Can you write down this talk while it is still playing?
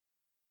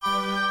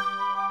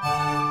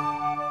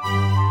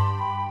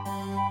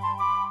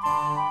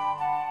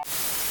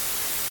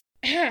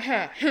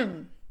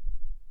Am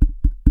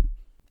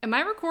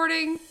I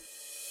recording?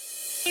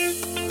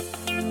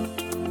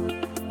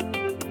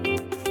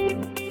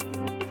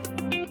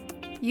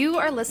 You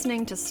are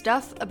listening to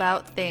Stuff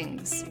About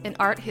Things, an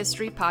art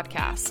history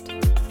podcast.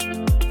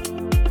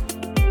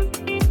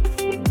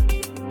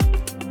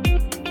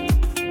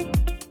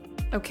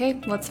 Okay,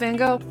 let's Van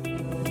Gogh.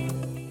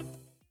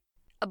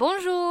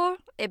 Bonjour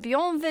et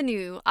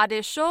bienvenue à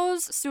Des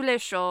choses sous les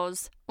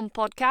choses, un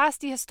podcast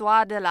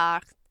d'histoire de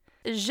l'art.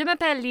 Je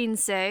m'appelle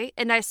Lindsay,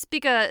 and I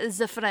speak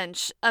the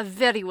French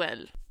very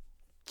well.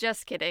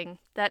 Just kidding.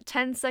 That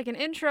 10-second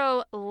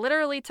intro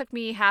literally took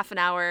me half an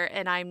hour,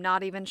 and I'm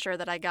not even sure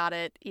that I got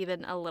it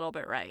even a little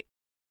bit right.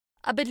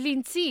 But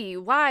Lindsay,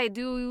 why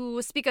do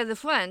you speak the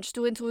French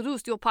to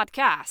introduce your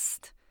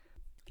podcast?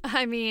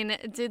 I mean,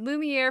 did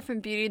Lumiere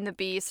from Beauty and the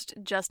Beast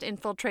just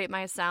infiltrate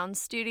my sound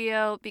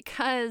studio?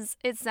 Because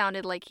it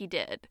sounded like he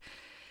did.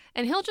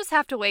 And he'll just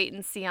have to wait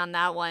and see on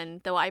that one,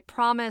 though I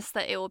promise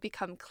that it will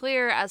become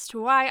clear as to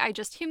why I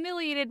just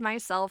humiliated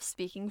myself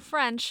speaking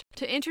French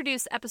to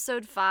introduce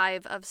episode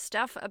 5 of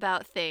Stuff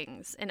About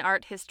Things, an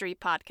art history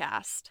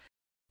podcast.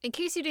 In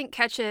case you didn't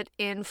catch it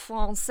in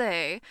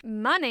français,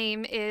 my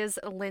name is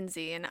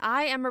Lindsay, and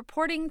I am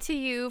reporting to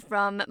you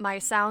from my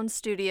sound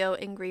studio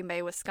in Green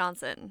Bay,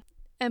 Wisconsin.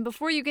 And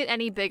before you get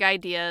any big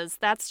ideas,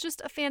 that's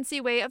just a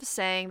fancy way of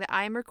saying that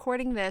I am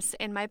recording this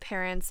in my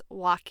parents'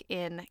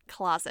 walk-in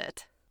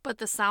closet. But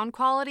the sound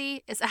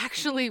quality is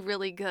actually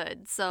really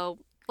good, so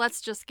let's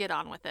just get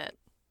on with it.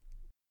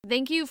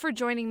 Thank you for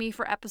joining me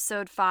for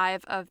episode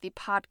 5 of the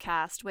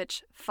podcast,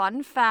 which,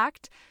 fun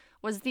fact,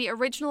 was the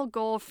original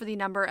goal for the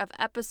number of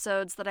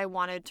episodes that I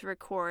wanted to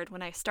record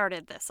when I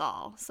started this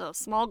all. So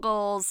small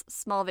goals,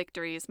 small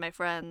victories, my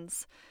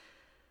friends.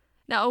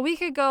 Now, a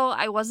week ago,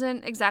 I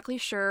wasn't exactly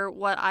sure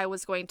what I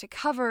was going to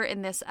cover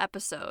in this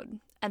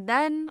episode. And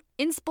then,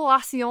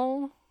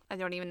 inspiration, I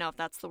don't even know if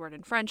that's the word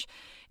in French,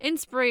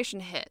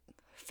 inspiration hit.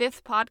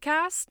 5th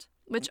podcast,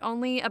 which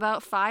only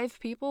about 5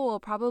 people will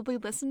probably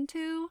listen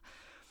to.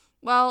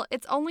 Well,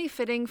 it's only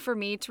fitting for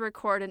me to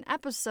record an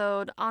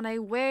episode on a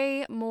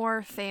way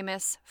more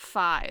famous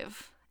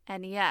 5.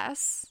 And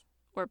yes,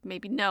 or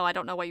maybe no, I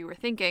don't know what you were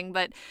thinking,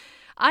 but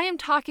I am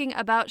talking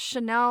about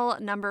Chanel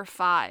number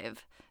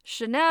 5.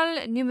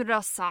 Chanel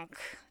numero 5,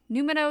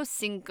 numero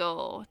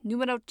 5,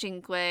 numero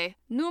 5,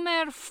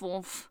 numero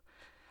 5.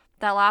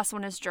 That last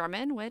one is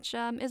German, which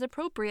is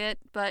appropriate,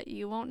 but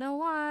you won't know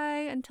why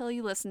until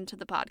you listen to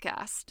the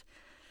podcast.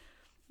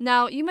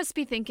 Now, you must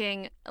be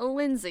thinking,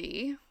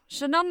 Lindsay,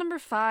 Chanel number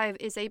 5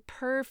 is a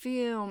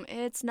perfume.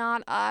 It's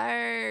not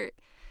art.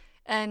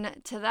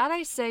 And to that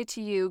I say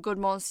to you, good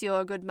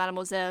monsieur, good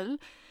mademoiselle,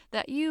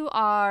 that you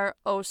are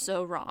oh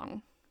so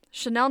wrong.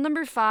 Chanel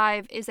number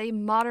 5 is a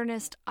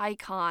modernist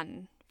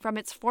icon, from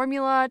its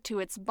formula to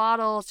its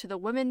bottle to the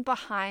women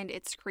behind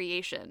its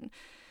creation.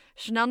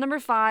 Chanel number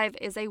 5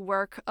 is a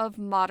work of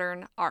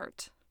modern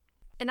art.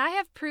 And I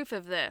have proof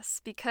of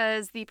this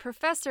because the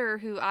professor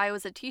who I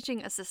was a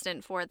teaching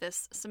assistant for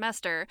this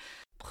semester,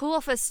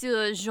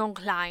 Professeur Jean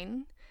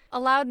Klein,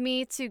 allowed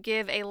me to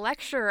give a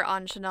lecture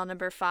on Chanel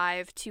number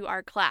 5 to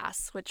our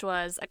class, which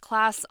was a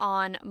class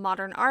on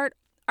modern art,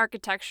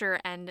 architecture,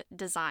 and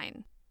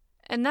design.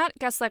 And that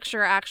guest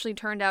lecture actually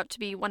turned out to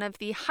be one of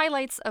the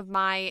highlights of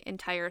my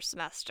entire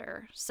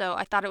semester. So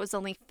I thought it was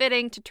only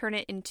fitting to turn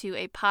it into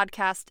a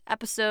podcast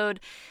episode.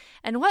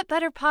 And what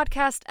better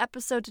podcast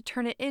episode to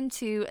turn it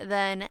into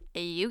than,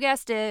 you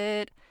guessed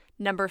it,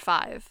 number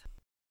 5.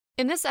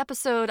 In this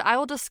episode, I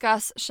will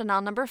discuss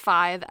Chanel number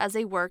 5 as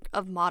a work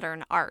of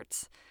modern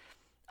art.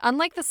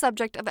 Unlike the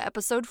subject of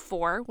episode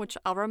 4, which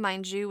I'll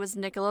remind you was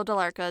Niccolo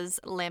Dell'Arca's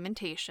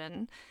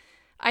Lamentation,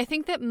 I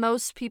think that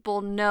most people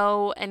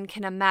know and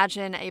can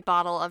imagine a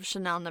bottle of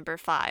Chanel number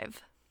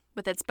 5.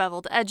 With its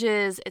beveled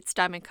edges, its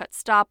diamond-cut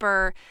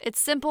stopper, its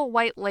simple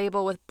white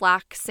label with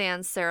black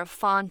sans serif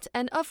font,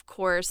 and of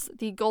course,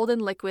 the golden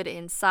liquid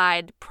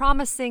inside,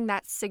 promising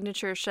that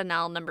signature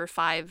Chanel number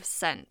 5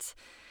 scent.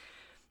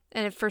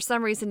 And if for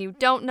some reason you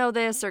don't know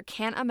this or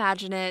can't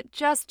imagine it,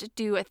 just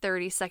do a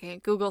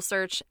 30-second Google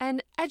search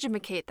and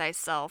educate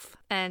thyself,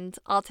 and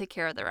I'll take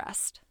care of the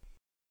rest.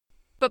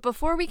 But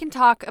before we can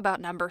talk about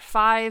number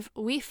 5,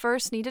 we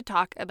first need to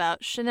talk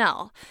about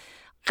Chanel.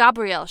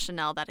 Gabrielle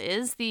Chanel, that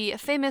is, the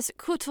famous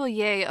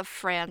couturier of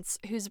France,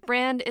 whose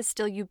brand is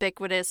still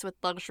ubiquitous with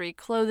luxury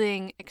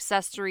clothing,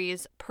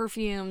 accessories,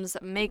 perfumes,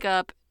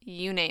 makeup,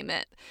 you name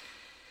it.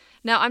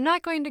 Now, I'm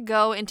not going to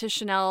go into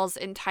Chanel's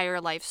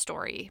entire life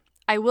story.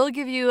 I will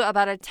give you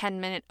about a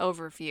 10-minute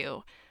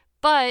overview.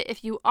 But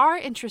if you are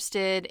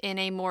interested in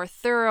a more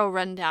thorough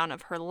rundown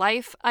of her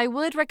life, I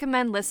would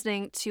recommend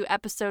listening to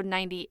episode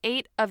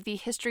 98 of the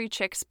History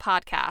Chicks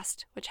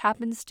podcast, which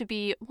happens to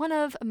be one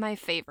of my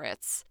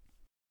favorites.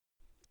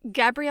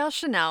 Gabrielle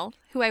Chanel,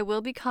 who I will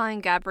be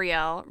calling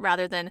Gabrielle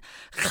rather than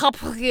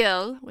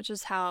Gabrielle, which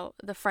is how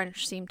the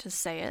French seem to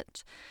say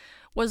it,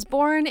 was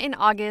born in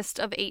August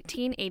of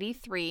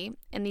 1883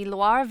 in the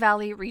Loire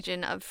Valley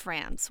region of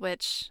France,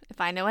 which, if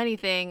I know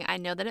anything, I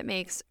know that it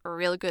makes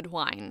real good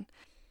wine.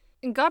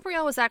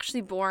 Gabrielle was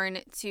actually born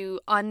to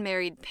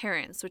unmarried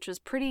parents, which was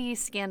pretty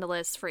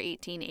scandalous for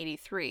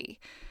 1883.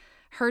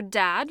 Her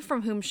dad,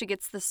 from whom she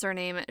gets the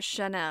surname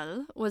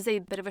Chanel, was a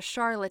bit of a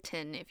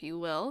charlatan, if you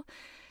will,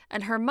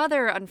 and her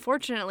mother,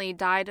 unfortunately,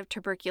 died of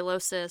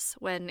tuberculosis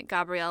when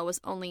Gabrielle was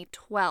only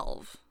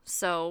 12.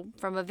 So,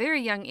 from a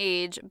very young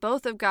age,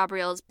 both of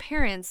Gabrielle's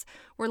parents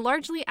were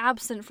largely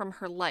absent from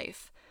her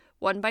life,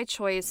 one by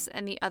choice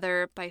and the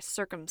other by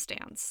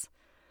circumstance.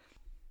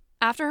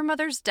 After her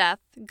mother's death,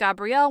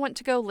 Gabrielle went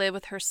to go live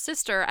with her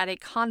sister at a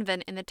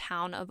convent in the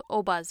town of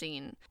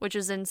Aubazine, which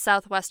is in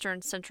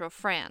southwestern central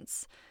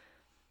France.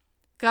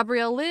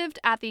 Gabrielle lived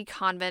at the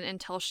convent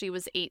until she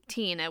was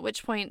 18, at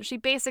which point she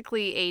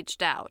basically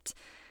aged out.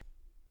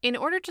 In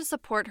order to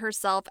support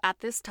herself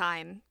at this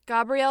time,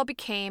 Gabrielle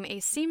became a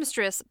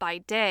seamstress by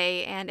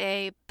day and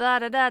a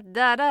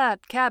ba-da-da-da-da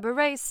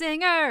cabaret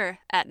singer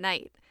at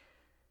night.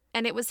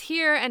 And it was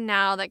here and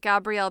now that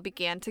Gabrielle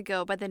began to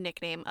go by the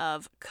nickname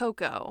of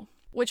Coco,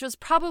 which was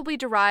probably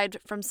derived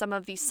from some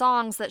of the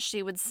songs that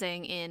she would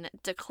sing in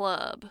the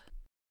club.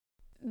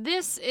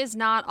 This is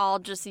not all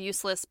just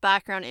useless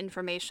background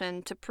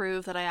information to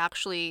prove that I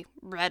actually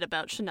read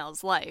about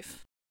Chanel's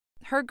life.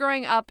 Her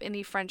growing up in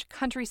the French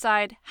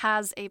countryside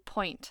has a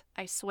point,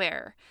 I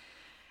swear.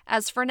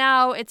 As for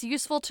now, it's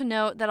useful to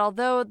note that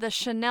although the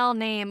Chanel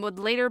name would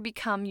later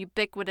become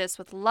ubiquitous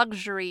with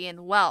luxury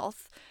and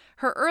wealth,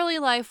 her early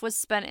life was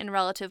spent in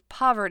relative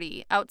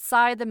poverty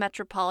outside the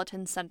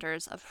metropolitan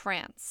centers of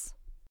France.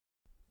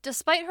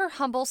 Despite her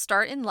humble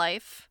start in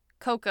life,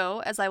 Coco,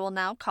 as I will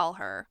now call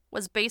her,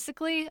 was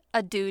basically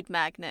a dude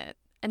magnet.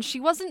 And she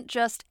wasn't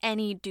just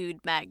any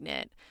dude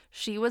magnet.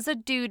 She was a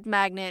dude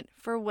magnet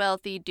for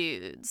wealthy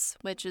dudes,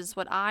 which is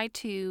what I,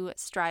 too,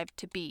 strive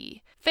to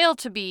be. Fail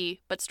to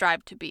be, but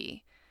strive to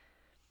be.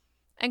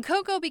 And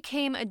Coco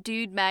became a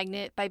dude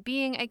magnet by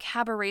being a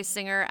cabaret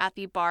singer at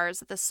the bars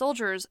that the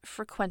soldiers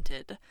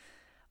frequented.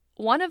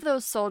 One of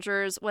those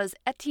soldiers was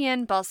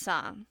Etienne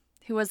Balsan,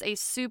 who was a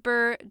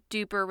super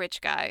duper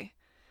rich guy.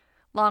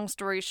 Long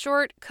story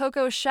short,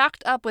 Coco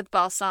shacked up with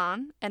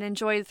Balsan and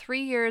enjoyed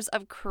 3 years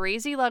of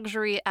crazy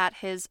luxury at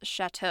his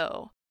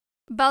chateau.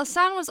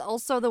 Balsan was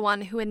also the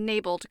one who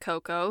enabled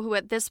Coco, who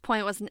at this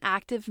point was an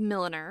active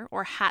milliner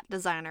or hat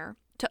designer,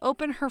 to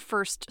open her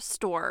first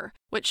store,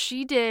 which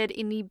she did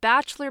in the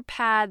bachelor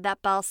pad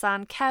that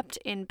Balsan kept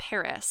in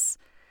Paris.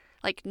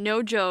 Like,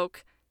 no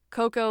joke,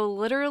 Coco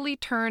literally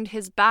turned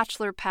his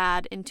bachelor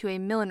pad into a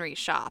millinery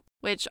shop,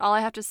 which all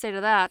I have to say to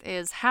that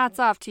is hats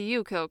off to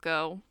you,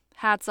 Coco.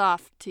 Hats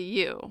off to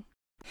you.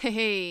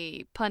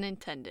 Hey, pun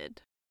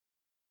intended.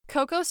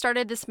 Coco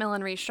started this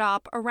millinery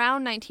shop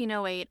around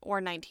 1908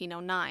 or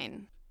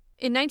 1909.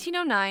 In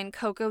 1909,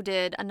 Coco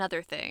did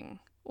another thing,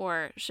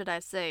 or should I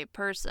say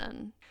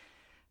person.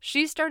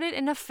 She started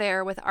an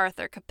affair with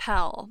Arthur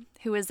Capel,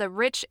 who is a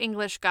rich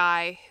English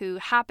guy who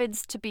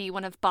happens to be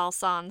one of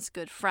Balsan's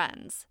good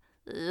friends.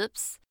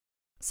 Oops.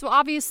 So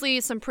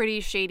obviously some pretty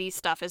shady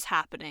stuff is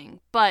happening,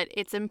 but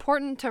it's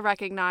important to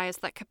recognize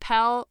that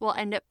Capel will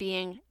end up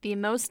being the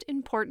most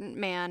important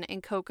man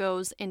in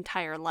Coco's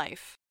entire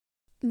life.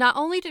 Not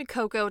only did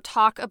Coco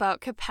talk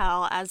about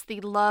Capel as the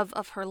love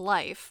of her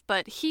life,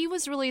 but he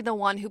was really the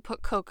one who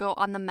put Coco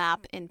on the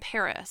map in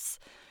Paris.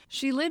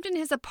 She lived in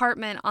his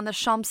apartment on the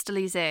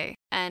Champs-Élysées,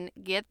 and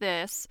get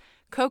this,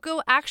 Coco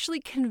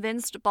actually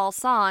convinced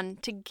Balsan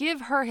to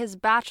give her his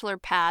bachelor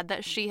pad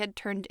that she had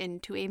turned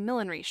into a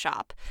millinery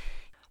shop.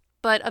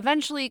 But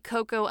eventually,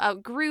 Coco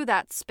outgrew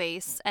that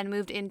space and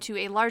moved into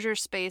a larger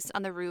space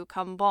on the Rue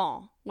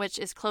Cambon, which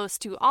is close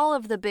to all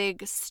of the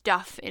big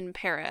stuff in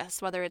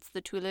Paris, whether it's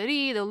the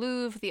Tuileries, the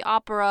Louvre, the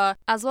Opera,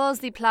 as well as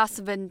the Place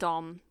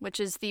Vendôme,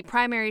 which is the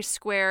primary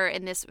square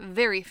in this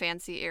very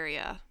fancy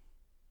area.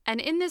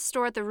 And in this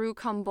store at the Rue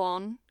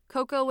Cambon,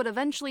 Coco would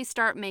eventually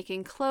start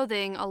making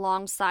clothing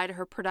alongside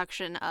her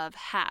production of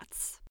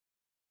hats.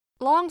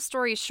 Long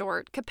story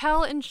short,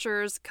 Capel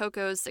ensures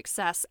Coco's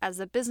success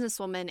as a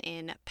businesswoman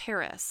in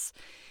Paris.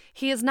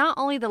 He is not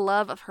only the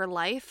love of her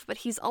life, but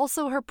he's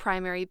also her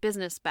primary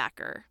business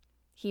backer.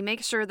 He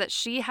makes sure that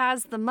she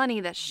has the money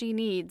that she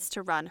needs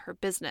to run her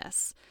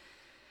business.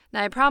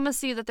 Now, I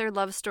promise you that their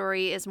love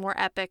story is more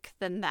epic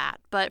than that,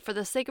 but for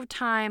the sake of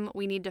time,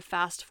 we need to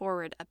fast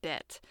forward a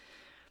bit.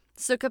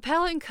 So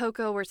Capel and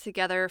Coco were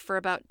together for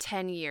about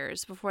 10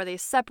 years before they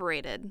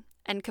separated,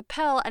 and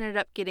Capel ended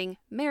up getting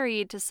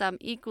married to some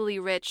equally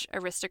rich,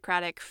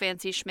 aristocratic,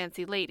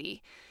 fancy-schmancy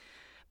lady.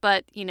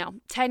 But,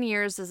 10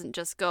 years doesn't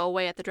just go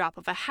away at the drop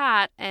of a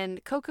hat,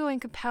 and Coco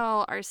and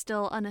Capel are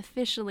still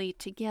unofficially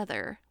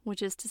together,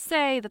 which is to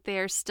say that they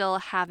are still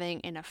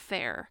having an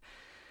affair.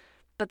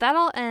 But that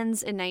all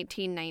ends in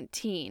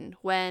 1919,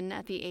 when,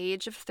 at the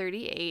age of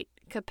 38,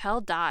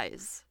 Capel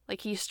dies.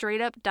 Like, he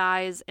straight up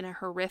dies in a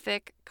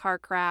horrific car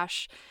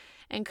crash,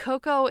 and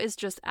Coco is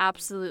just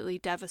absolutely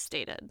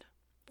devastated.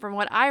 From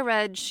what I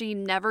read, she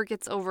never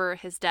gets over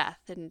his death,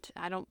 and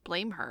I don't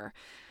blame her.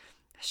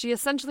 She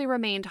essentially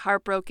remained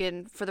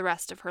heartbroken for the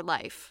rest of her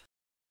life.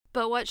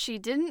 But what she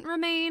didn't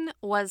remain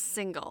was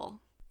single.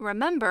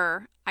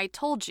 Remember, I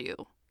told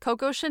you,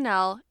 Coco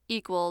Chanel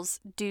equals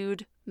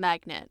dude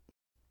magnet.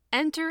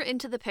 Enter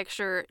into the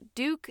picture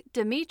Duke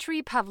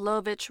Dmitry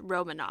Pavlovich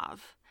Romanov.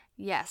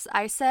 Yes,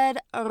 I said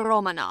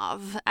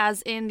Romanov,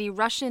 as in the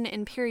Russian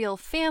imperial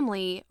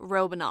family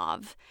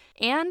Romanov.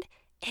 And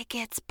it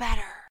gets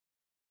better.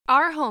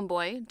 Our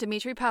homeboy,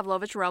 Dmitry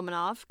Pavlovich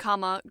Romanov,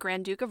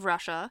 Grand Duke of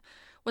Russia,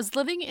 was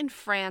living in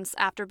France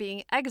after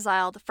being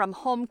exiled from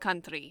home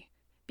country,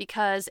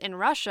 because in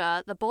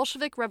Russia, the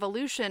Bolshevik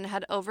Revolution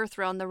had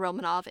overthrown the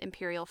Romanov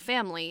imperial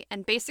family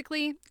and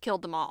basically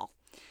killed them all.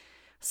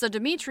 So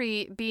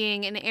Dmitry,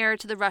 being an heir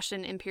to the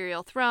Russian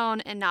imperial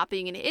throne and not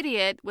being an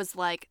idiot, was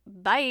like,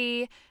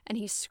 bye, and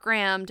he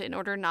scrammed in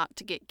order not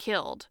to get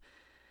killed.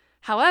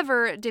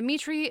 However,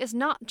 Dmitry is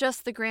not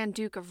just the Grand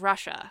Duke of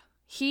Russia.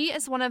 He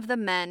is one of the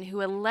men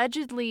who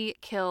allegedly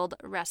killed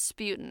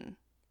Rasputin.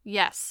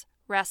 Yes,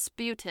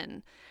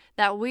 Rasputin,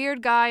 that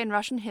weird guy in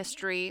Russian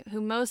history who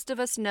most of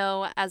us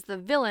know as the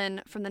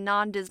villain from the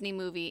non-Disney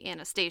movie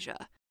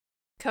Anastasia.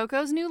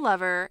 Coco's new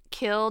lover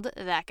killed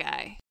that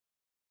guy.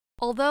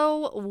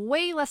 Although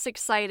way less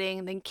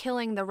exciting than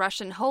killing the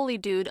Russian holy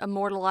dude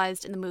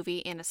immortalized in the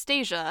movie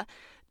Anastasia,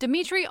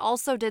 Dmitry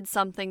also did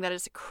something that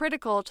is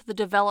critical to the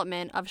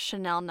development of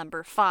Chanel No.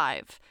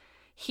 5.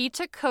 He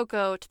took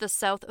Coco to the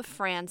south of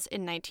France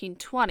in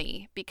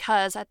 1920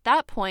 because at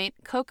that point,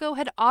 Coco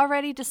had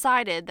already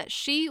decided that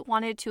she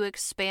wanted to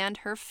expand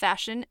her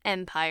fashion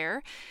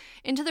empire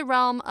into the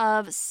realm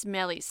of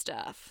smelly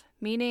stuff,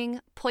 meaning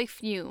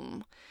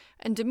perfume.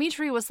 And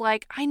Dmitry was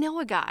like, I know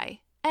a guy.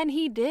 And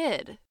he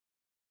did.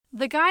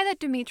 The guy that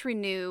Dmitry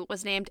knew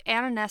was named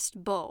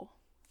Ernest Beau.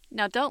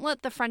 Now don't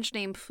let the French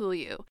name fool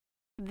you.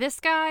 This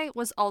guy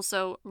was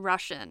also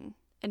Russian.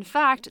 In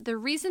fact, the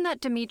reason that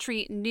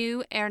Dmitry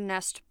knew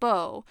Ernest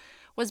Beau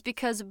was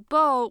because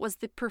Beau was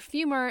the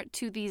perfumer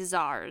to the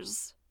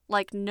czars.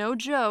 Like, no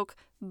joke,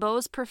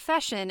 Beau's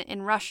profession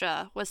in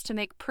Russia was to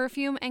make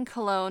perfume and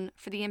cologne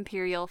for the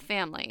imperial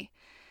family.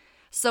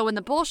 So when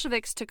the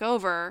Bolsheviks took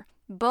over,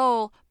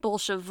 Beau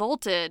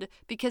Bolshevolted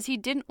because he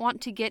didn't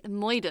want to get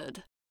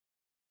moided.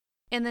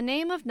 In the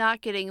name of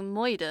not getting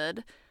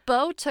moided,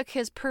 Beau took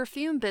his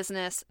perfume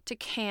business to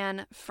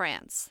Cannes,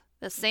 France,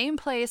 the same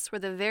place where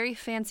the very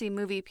fancy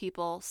movie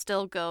people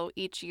still go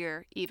each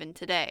year, even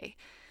today.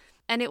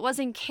 And it was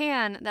in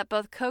Cannes that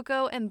both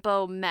Coco and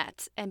Beau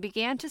met and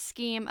began to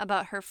scheme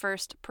about her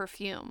first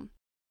perfume.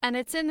 And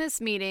it's in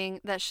this meeting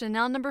that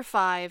Chanel No.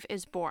 5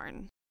 is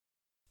born.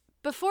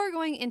 Before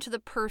going into the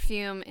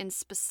perfume in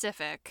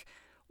specific,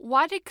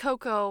 why did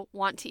Coco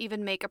want to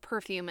even make a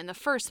perfume in the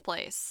first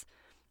place?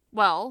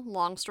 Well,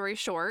 long story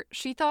short,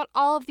 she thought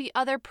all of the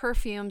other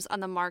perfumes on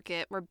the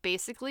market were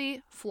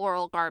basically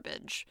floral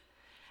garbage.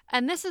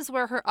 And this is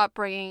where her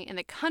upbringing in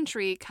the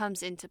country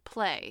comes into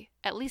play,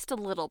 at least a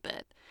little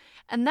bit.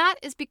 And that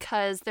is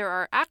because there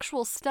are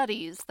actual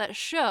studies that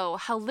show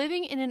how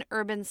living in an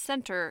urban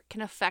center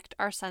can affect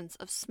our sense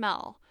of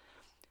smell.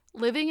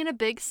 Living in a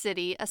big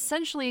city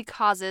essentially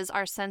causes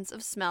our sense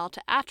of smell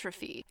to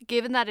atrophy,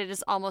 given that it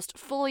is almost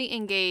fully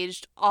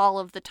engaged all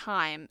of the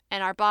time,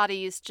 and our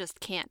bodies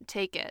just can't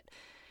take it.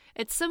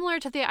 It's similar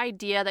to the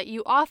idea that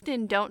you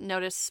often don't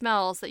notice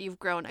smells that you've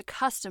grown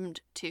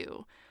accustomed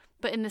to.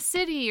 But in the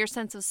city, your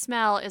sense of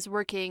smell is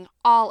working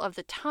all of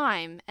the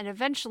time, and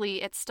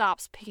eventually it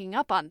stops picking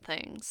up on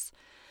things.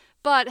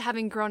 But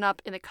having grown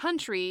up in the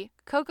country,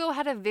 Coco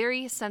had a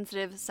very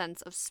sensitive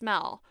sense of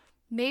smell,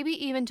 maybe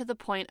even to the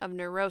point of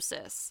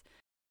neurosis.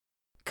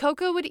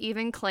 Coco would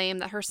even claim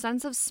that her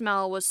sense of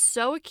smell was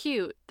so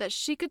acute that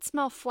she could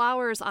smell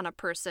flowers on a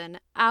person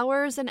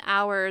hours and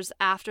hours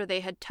after they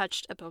had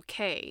touched a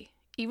bouquet,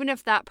 even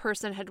if that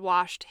person had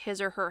washed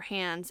his or her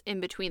hands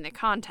in between the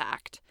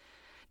contact.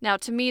 Now,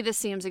 to me, this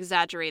seems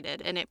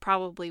exaggerated, and it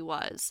probably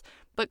was,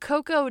 but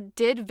Coco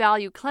did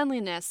value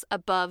cleanliness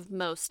above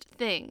most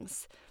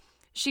things.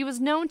 She was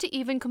known to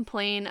even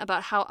complain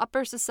about how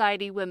upper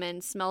society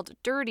women smelled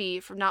dirty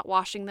from not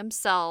washing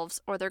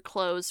themselves or their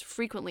clothes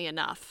frequently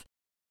enough.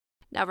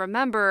 Now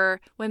remember,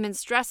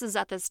 women's dresses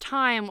at this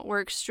time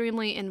were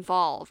extremely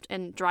involved,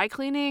 and dry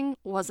cleaning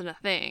wasn't a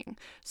thing,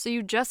 so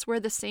you just wear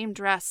the same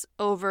dress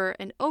over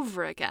and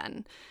over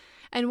again.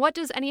 And what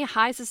does any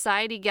high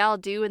society gal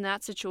do in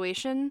that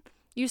situation?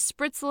 You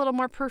spritz a little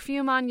more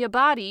perfume on your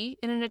body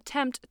in an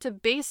attempt to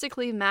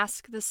basically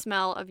mask the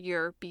smell of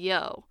your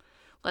BO.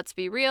 Let's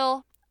be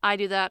real, I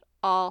do that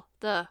all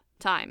the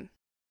time.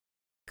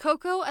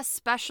 Coco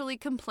especially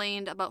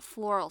complained about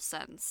floral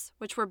scents,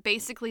 which were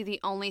basically the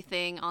only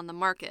thing on the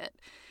market.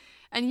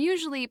 And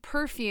usually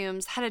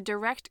perfumes had a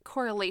direct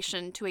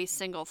correlation to a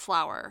single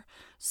flower.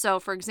 So,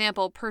 for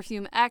example,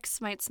 perfume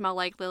X might smell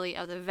like lily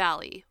of the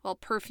valley, while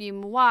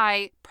perfume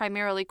Y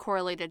primarily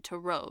correlated to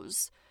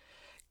rose.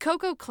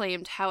 Coco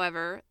claimed,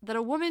 however, that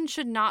a woman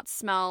should not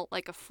smell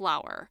like a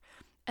flower.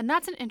 And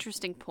that's an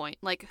interesting point.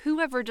 Like,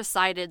 whoever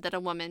decided that a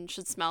woman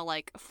should smell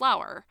like a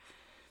flower?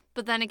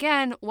 But then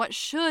again, what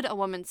should a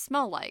woman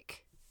smell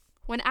like?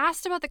 When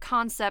asked about the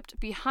concept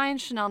behind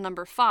Chanel No.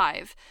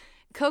 5,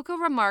 Coco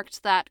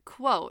remarked that,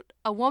 quote,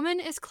 "A woman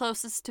is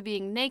closest to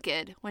being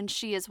naked when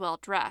she is well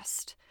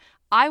dressed.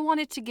 I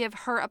wanted to give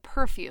her a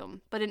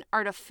perfume, but an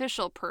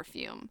artificial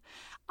perfume.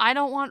 I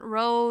don't want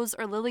rose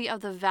or lily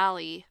of the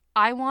valley.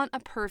 I want a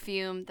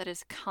perfume that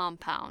is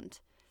compound."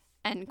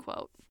 End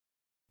quote.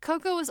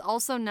 Coco is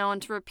also known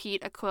to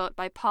repeat a quote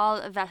by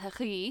Paul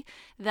Valéry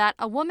that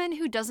a woman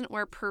who doesn't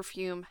wear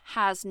perfume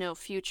has no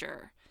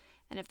future.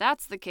 And if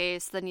that's the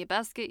case, then you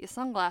best get your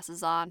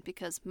sunglasses on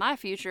because my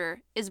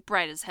future is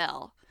bright as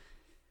hell.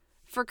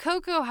 For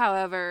Coco,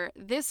 however,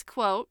 this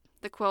quote,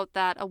 the quote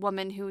that a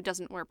woman who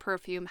doesn't wear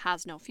perfume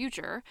has no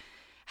future,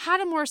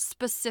 had a more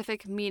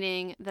specific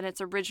meaning than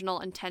its original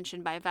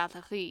intention by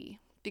Valéry,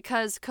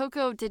 because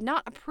Coco did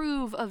not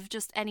approve of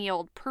just any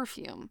old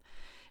perfume.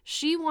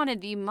 She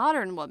wanted the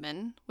modern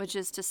woman, which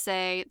is to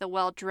say the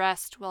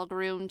well-dressed,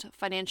 well-groomed,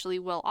 financially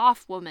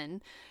well-off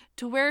woman,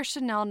 to wear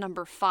Chanel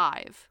No.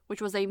 5,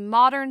 which was a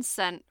modern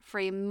scent for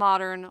a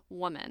modern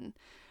woman.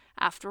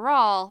 After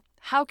all,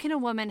 how can a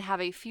woman have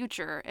a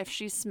future if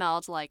she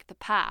smelled like the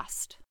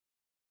past?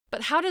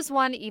 But how does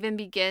one even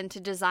begin to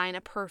design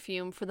a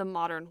perfume for the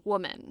modern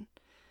woman?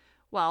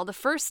 Well, the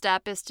first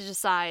step is to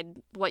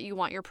decide what you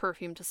want your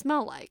perfume to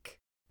smell like.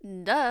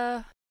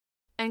 Duh.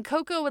 And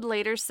Coco would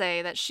later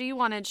say that she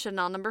wanted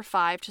Chanel No.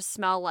 5 to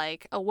smell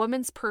like a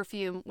woman's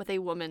perfume with a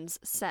woman's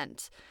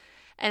scent.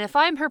 And if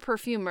I'm her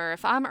perfumer,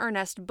 if I'm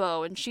Ernest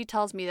Beau and she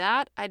tells me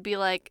that, I'd be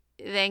like,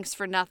 thanks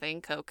for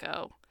nothing,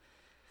 Coco.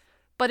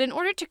 But in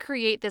order to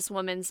create this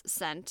woman's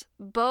scent,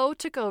 Beau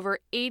took over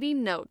 80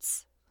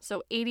 notes,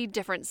 so 80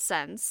 different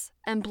scents,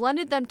 and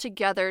blended them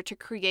together to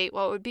create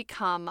what would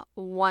become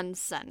one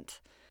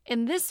scent.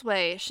 In this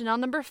way, Chanel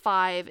No.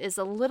 5 is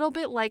a little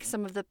bit like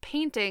some of the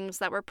paintings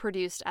that were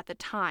produced at the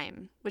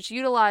time, which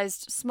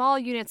utilized small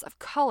units of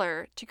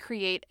color to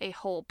create a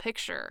whole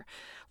picture,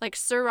 like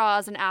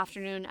Seurat's An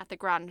Afternoon at the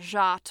Grand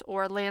Jatte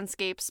or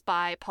Landscapes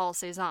by Paul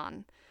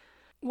Cézanne.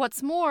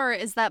 What's more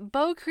is that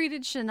Beau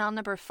created Chanel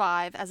No.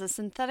 5 as a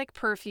synthetic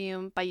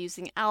perfume by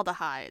using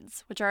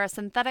aldehydes, which are a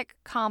synthetic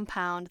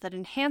compound that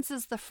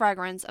enhances the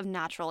fragrance of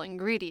natural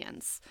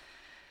ingredients.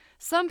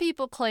 Some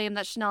people claim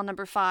that Chanel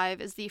No.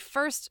 5 is the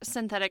first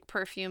synthetic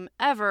perfume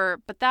ever,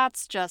 but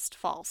that's just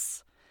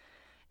false.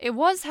 It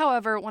was,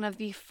 however, one of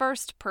the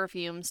first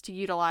perfumes to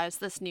utilize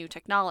this new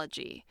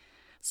technology.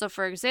 So,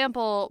 for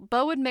example,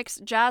 Beau would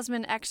mix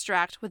jasmine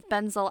extract with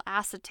benzyl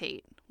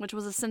acetate, which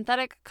was a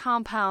synthetic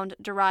compound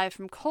derived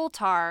from coal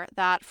tar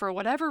that, for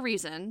whatever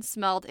reason,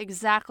 smelled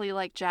exactly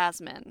like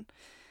jasmine.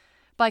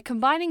 By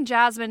combining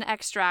jasmine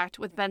extract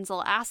with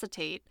benzyl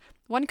acetate,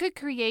 one could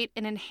create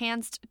an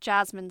enhanced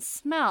jasmine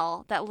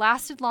smell that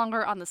lasted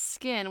longer on the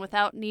skin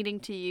without needing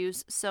to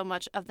use so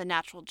much of the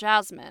natural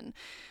jasmine,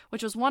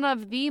 which was one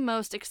of the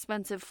most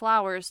expensive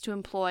flowers to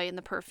employ in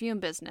the perfume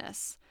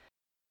business.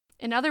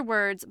 In other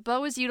words,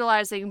 Beau is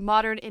utilizing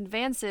modern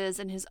advances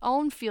in his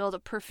own field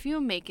of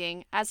perfume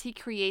making as he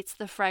creates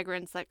the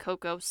fragrance that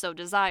Coco so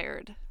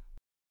desired.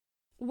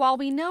 While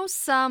we know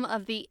some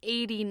of the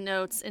 80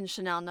 notes in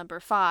Chanel No.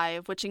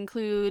 5, which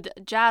include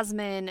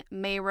jasmine,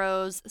 May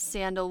rose,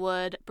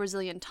 sandalwood,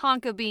 Brazilian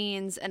tonka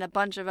beans, and a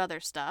bunch of other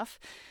stuff,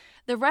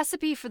 the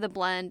recipe for the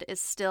blend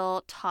is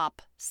still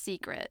top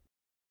secret.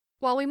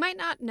 While we might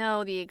not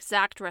know the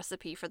exact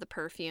recipe for the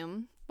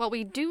perfume, what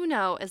we do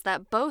know is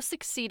that Beau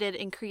succeeded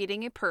in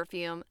creating a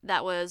perfume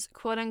that was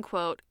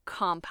quote-unquote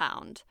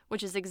compound,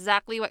 which is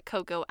exactly what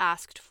Coco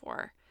asked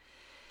for.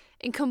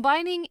 In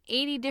combining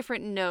 80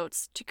 different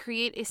notes to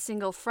create a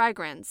single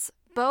fragrance,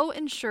 Beau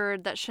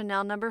ensured that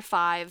Chanel No.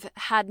 5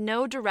 had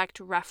no direct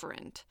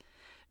referent.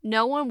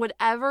 No one would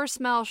ever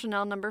smell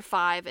Chanel No.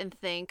 5 and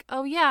think,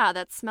 oh yeah,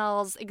 that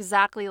smells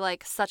exactly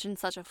like such and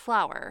such a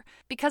flower,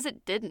 because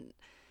it didn't.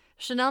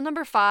 Chanel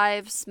No.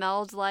 5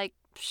 smelled like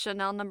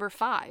Chanel No.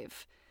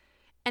 5.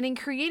 And in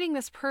creating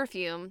this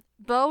perfume,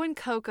 Beau and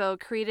Coco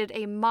created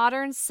a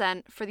modern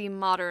scent for the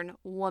modern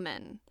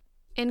woman.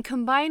 In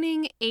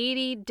combining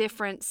 80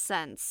 different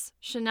scents,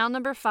 Chanel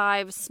No.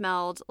 5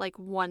 smelled like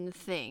one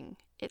thing,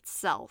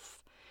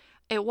 itself.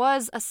 It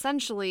was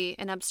essentially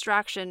an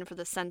abstraction for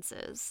the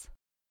senses.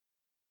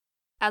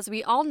 As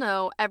we all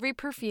know, every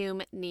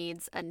perfume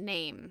needs a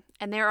name,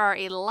 and there are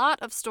a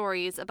lot of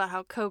stories about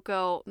how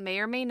Coco may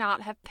or may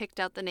not have picked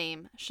out the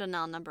name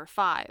Chanel No.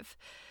 5.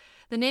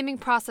 The naming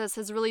process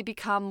has really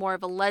become more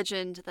of a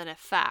legend than a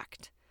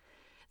fact.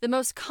 The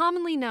most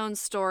commonly known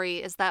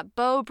story is that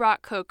Beau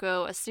brought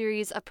Coco a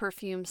series of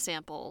perfume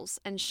samples,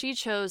 and she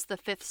chose the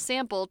 5th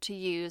sample to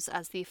use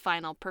as the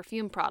final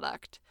perfume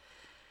product.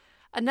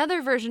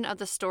 Another version of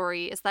the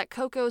story is that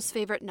Coco's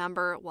favorite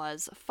number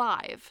was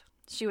 5.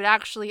 She would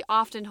actually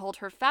often hold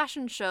her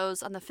fashion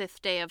shows on the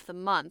 5th day of the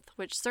month,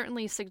 which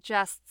certainly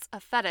suggests a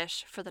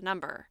fetish for the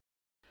number.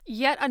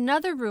 Yet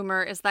another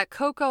rumor is that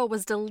Coco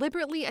was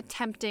deliberately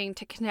attempting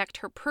to connect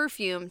her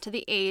perfume to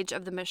the age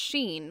of the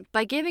machine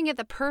by giving it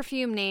the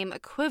perfume name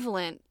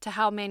equivalent to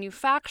how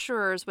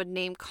manufacturers would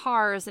name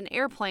cars and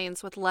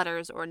airplanes with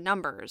letters or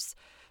numbers.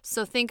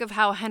 So think of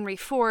how Henry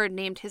Ford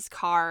named his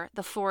car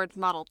the Ford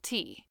Model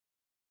T.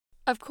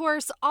 Of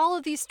course, all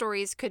of these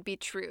stories could be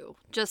true,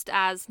 just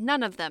as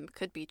none of them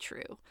could be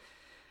true.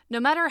 No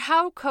matter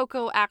how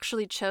Coco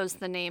actually chose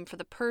the name for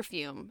the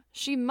perfume,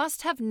 she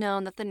must have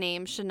known that the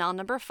name Chanel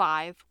No.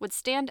 5 would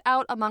stand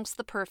out amongst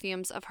the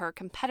perfumes of her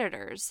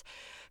competitors,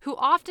 who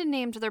often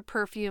named their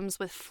perfumes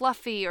with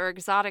fluffy or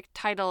exotic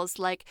titles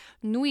like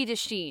Nuit de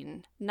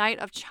Chine, Night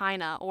of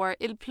China, or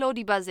Il pleut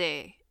de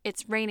baisers,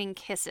 It's Raining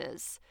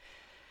Kisses.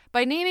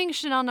 By naming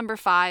Chanel No.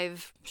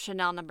 5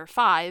 Chanel No.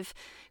 5,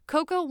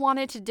 Coco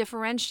wanted to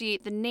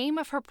differentiate the name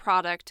of her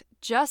product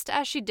just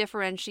as she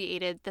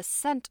differentiated the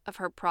scent of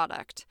her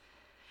product.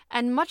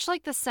 And much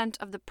like the scent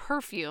of the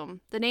perfume,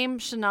 the name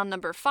Chanel No.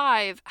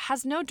 5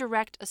 has no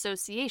direct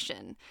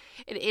association.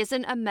 It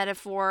isn't a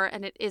metaphor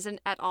and it isn't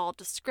at all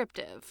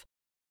descriptive.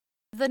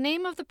 The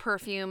name of the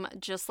perfume,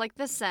 just like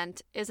the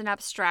scent, is an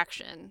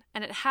abstraction,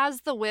 and it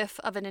has the whiff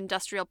of an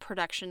industrial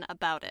production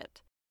about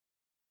it.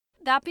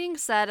 That being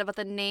said about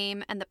the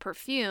name and the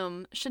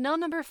perfume, Chanel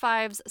No.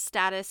 5's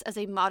status as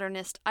a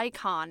modernist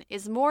icon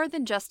is more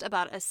than just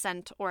about a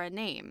scent or a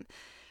name,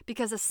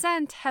 because a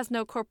scent has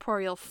no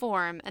corporeal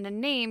form and a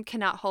name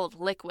cannot hold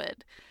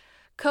liquid.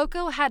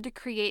 Coco had to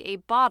create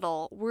a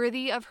bottle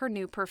worthy of her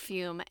new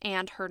perfume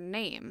and her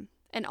name,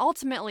 and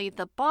ultimately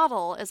the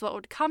bottle is what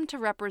would come to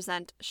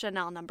represent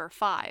Chanel No.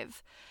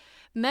 5.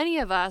 Many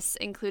of us,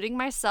 including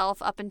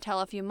myself up until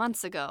a few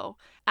months ago,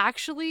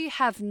 actually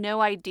have no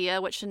idea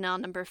what Chanel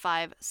No.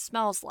 5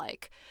 smells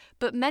like,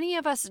 but many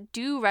of us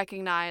do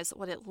recognize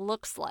what it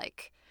looks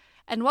like.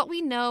 And what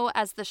we know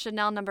as the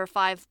Chanel No.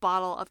 5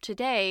 bottle of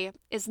today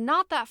is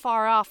not that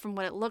far off from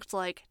what it looked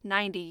like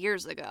 90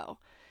 years ago.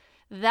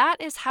 That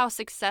is how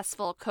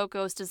successful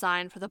Coco's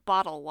design for the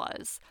bottle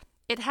was.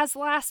 It has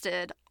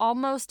lasted,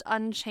 almost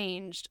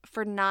unchanged,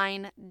 for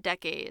 9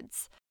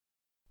 decades.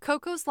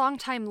 Coco's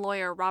longtime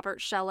lawyer Robert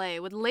Chalet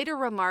would later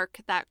remark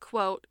that,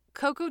 quote,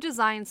 Coco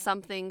designed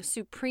something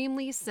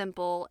supremely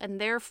simple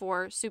and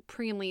therefore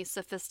supremely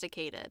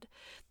sophisticated.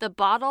 The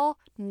bottle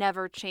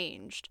never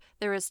changed.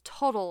 There is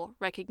total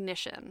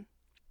recognition.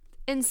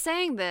 In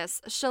saying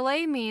this,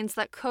 Chalet means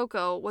that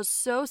Coco was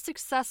so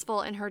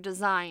successful in her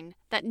design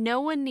that no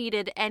one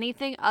needed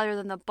anything other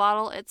than the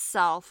bottle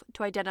itself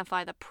to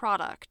identify the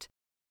product.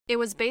 It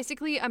was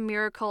basically a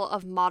miracle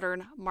of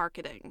modern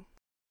marketing.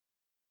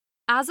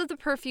 As of the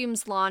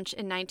perfume's launch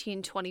in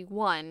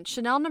 1921,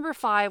 Chanel No.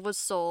 5 was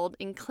sold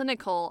in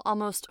clinical,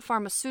 almost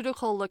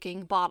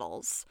pharmaceutical-looking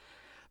bottles.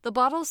 The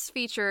bottles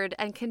featured,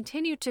 and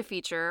continue to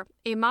feature,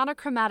 a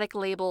monochromatic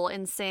label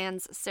in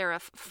sans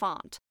serif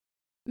font,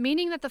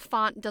 meaning that the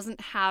font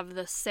doesn't have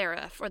the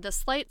serif, or the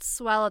slight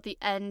swell at the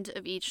end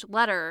of each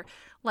letter,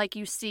 like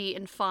you see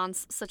in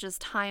fonts such as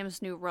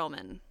Times New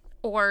Roman,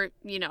 or,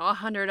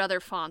 100 other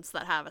fonts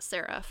that have a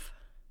serif.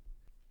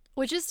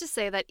 Which is to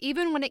say that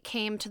even when it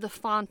came to the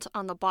font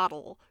on the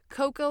bottle,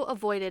 Coco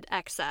avoided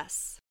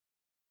excess.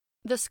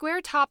 The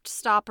square-topped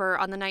stopper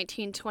on the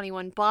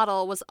 1921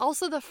 bottle was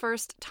also the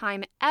first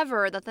time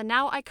ever that the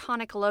now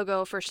iconic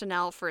logo for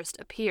Chanel first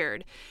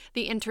appeared,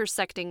 the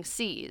intersecting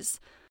C's.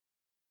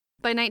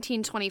 By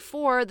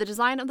 1924, the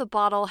design of the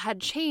bottle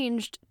had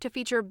changed to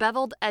feature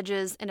beveled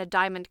edges and a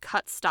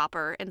diamond-cut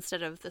stopper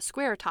instead of the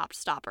square-topped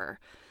stopper.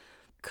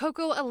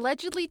 Coco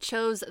allegedly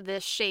chose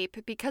this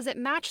shape because it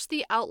matched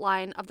the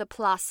outline of the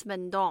Place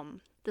Vendôme,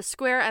 the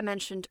square I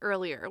mentioned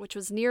earlier, which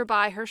was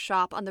nearby her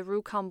shop on the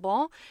Rue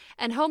Cambon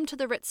and home to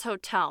the Ritz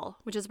Hotel,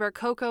 which is where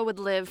Coco would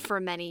live for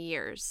many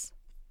years.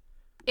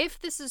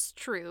 If this is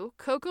true,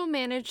 Coco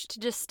managed to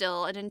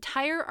distill an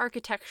entire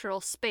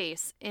architectural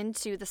space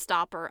into the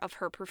stopper of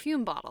her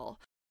perfume bottle.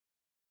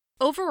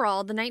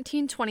 Overall, the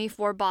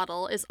 1924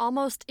 bottle is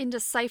almost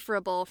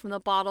indecipherable from the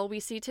bottle we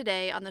see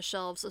today on the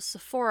shelves of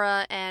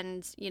Sephora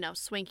and,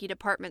 swanky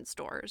department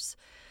stores.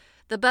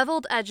 The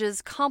beveled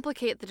edges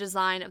complicate the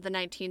design of the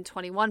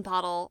 1921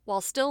 bottle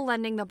while still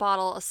lending the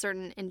bottle a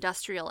certain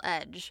industrial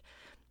edge.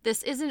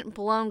 This isn't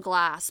blown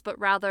glass, but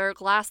rather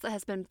glass that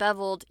has been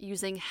beveled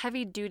using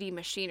heavy-duty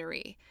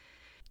machinery.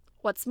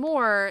 What's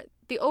more,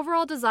 the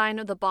overall design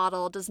of the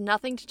bottle does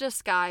nothing to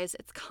disguise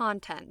its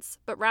contents,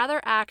 but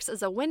rather acts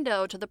as a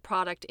window to the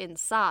product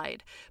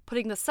inside,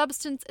 putting the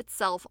substance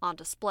itself on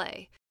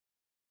display.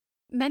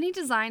 Many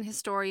design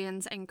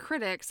historians and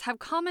critics have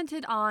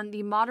commented on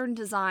the modern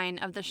design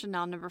of the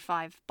Chanel No.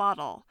 5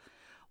 bottle.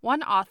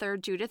 One author,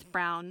 Judith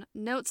Brown,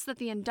 notes that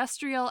the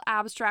industrial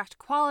abstract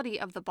quality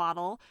of the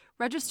bottle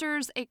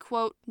registers a,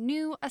 quote,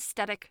 new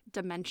aesthetic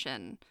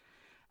dimension.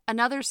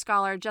 Another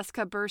scholar,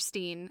 Jessica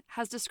Burstein,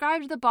 has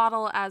described the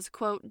bottle as,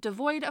 quote,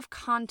 devoid of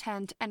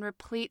content and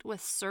replete with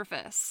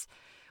surface,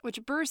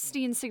 which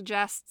Burstein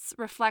suggests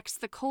reflects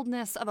the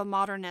coldness of a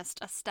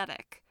modernist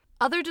aesthetic.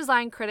 Other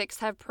design critics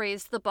have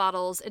praised the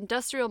bottle's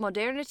industrial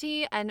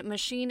modernity and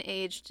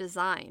machine-age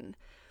design.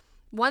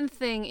 One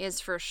thing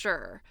is for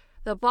sure,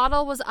 the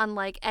bottle was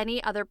unlike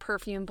any other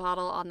perfume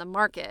bottle on the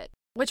market,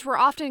 which were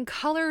often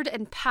colored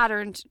and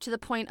patterned to the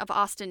point of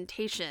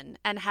ostentation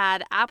and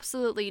had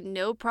absolutely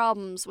no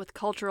problems with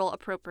cultural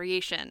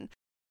appropriation.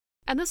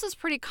 And this was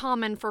pretty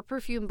common for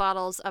perfume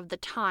bottles of the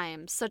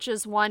time, such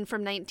as one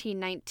from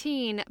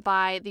 1919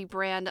 by the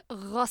brand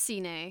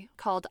Rossignol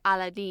called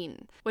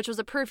Aladdin, which was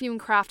a perfume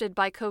crafted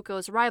by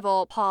Coco's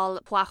rival Paul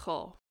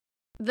Poichot.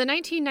 The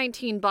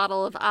 1919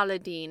 bottle of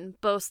Aladdin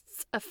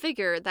boasts a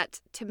figure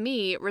that, to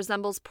me,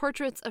 resembles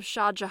portraits of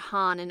Shah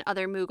Jahan and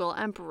other Mughal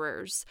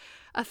emperors,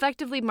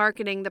 effectively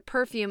marketing the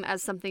perfume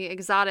as something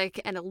exotic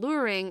and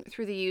alluring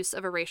through the use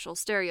of a racial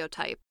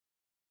stereotype.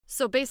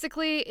 So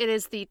basically, it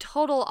is the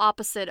total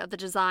opposite of the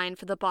design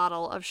for the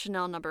bottle of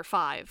Chanel No.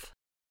 5.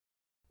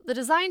 The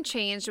design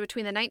change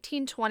between the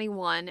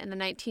 1921 and the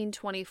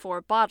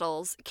 1924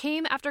 bottles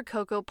came after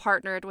Coco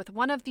partnered with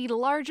one of the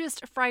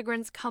largest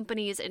fragrance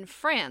companies in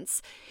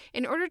France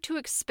in order to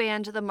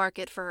expand the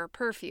market for her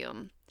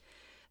perfume.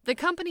 The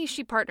company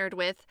she partnered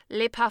with,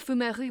 Les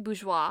Parfumeries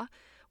Bourgeois,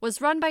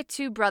 was run by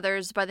two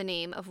brothers by the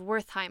name of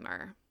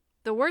Wertheimer.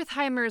 The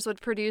Wertheimers would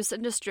produce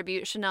and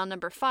distribute Chanel No.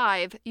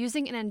 5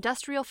 using an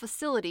industrial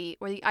facility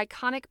where the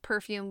iconic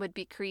perfume would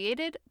be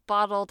created,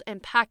 bottled,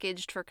 and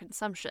packaged for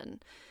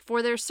consumption.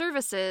 For their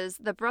services,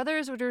 the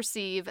brothers would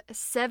receive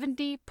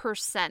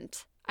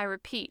 70%, I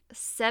repeat,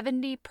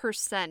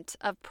 70%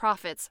 of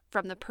profits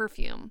from the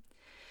perfume.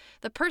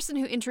 The person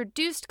who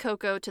introduced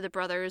Coco to the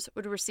brothers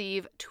would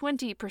receive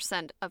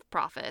 20% of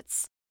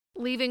profits,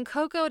 leaving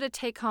Coco to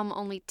take home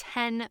only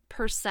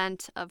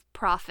 10% of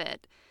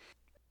profit.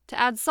 To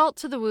add salt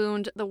to the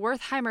wound, the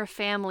Wertheimer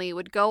family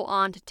would go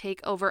on to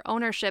take over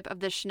ownership of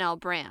the Chanel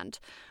brand,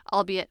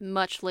 albeit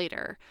much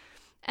later.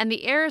 And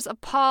the heirs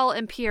of Paul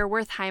and Pierre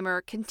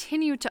Wertheimer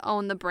continue to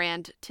own the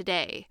brand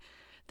today.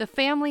 The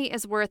family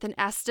is worth an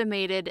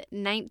estimated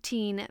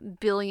 $19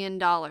 billion.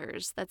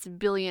 That's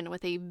billion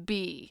with a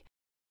B.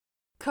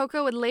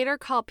 Coco would later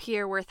call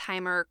Pierre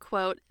Wertheimer,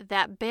 quote,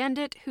 "that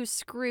bandit who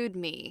screwed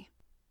me,"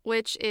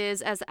 which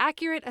is as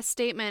accurate a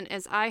statement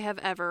as I have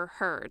ever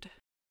heard.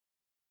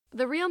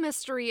 The real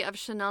mystery of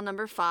Chanel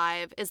No.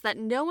 5 is that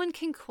no one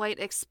can quite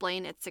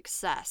explain its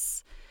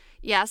success.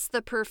 Yes,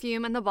 the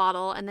perfume and the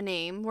bottle and the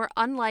name were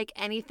unlike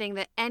anything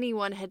that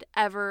anyone had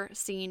ever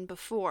seen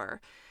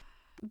before.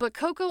 But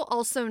Coco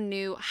also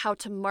knew how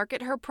to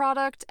market her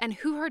product and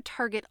who her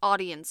target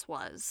audience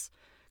was.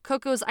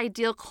 Coco's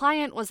ideal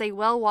client was a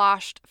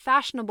well-washed,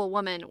 fashionable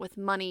woman with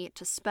money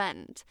to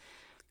spend.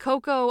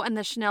 Coco and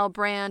the Chanel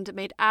brand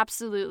made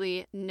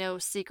absolutely no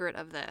secret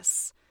of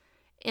this.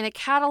 In a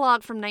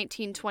catalog from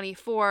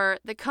 1924,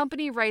 the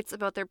company writes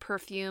about their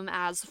perfume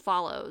as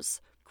follows,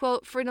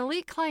 quote, "For an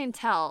elite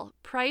clientele,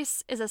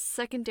 price is a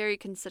secondary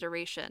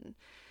consideration.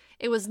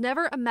 It was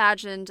never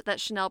imagined that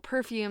Chanel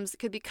perfumes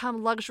could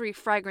become luxury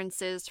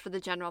fragrances for the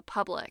general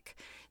public.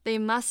 They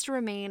must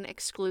remain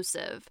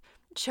exclusive,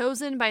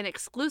 chosen by an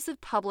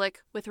exclusive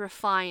public with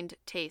refined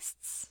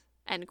tastes,"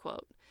 end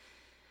quote.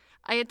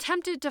 I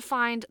attempted to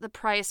find the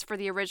price for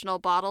the original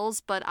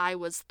bottles, but I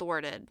was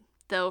thwarted.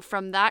 Though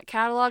from that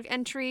catalog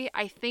entry,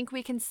 I think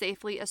we can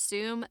safely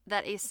assume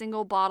that a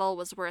single bottle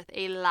was worth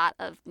a lot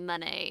of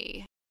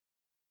money.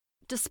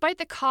 Despite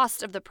the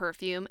cost of the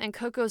perfume and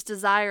Coco's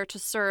desire to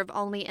serve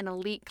only an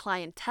elite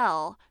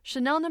clientele,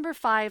 Chanel No.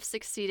 5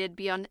 succeeded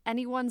beyond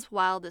anyone's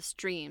wildest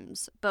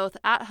dreams, both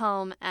at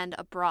home and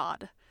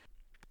abroad.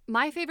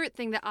 My favorite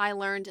thing that I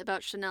learned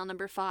about Chanel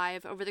No.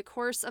 5 over the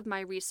course of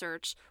my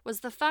research was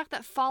the fact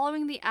that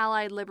following the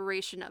Allied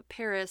liberation of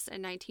Paris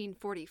in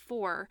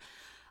 1944,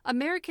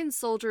 American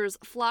soldiers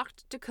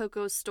flocked to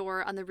Coco's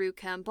store on the Rue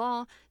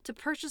Cambon to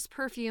purchase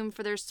perfume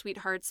for their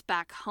sweethearts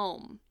back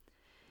home.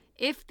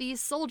 If these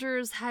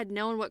soldiers had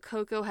known what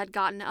Coco had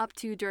gotten up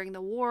to during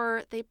the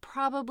war, they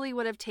probably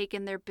would have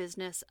taken their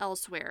business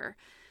elsewhere.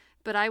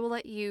 But I will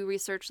let you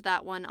research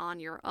that one on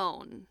your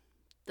own.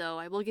 Though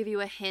I will give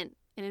you a hint.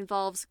 It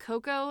involves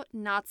Coco,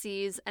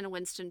 Nazis, and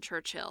Winston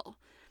Churchill.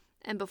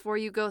 And before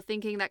you go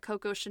thinking that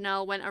Coco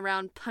Chanel went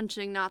around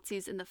punching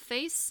Nazis in the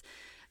face,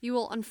 you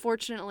will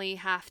unfortunately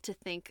have to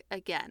think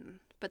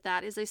again, but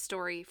that is a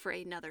story for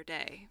another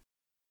day.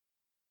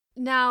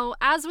 Now,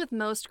 as with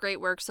most great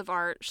works of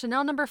art,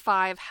 Chanel No.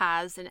 5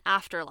 has an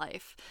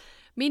afterlife,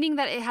 meaning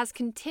that it has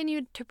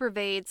continued to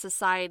pervade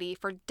society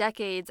for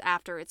decades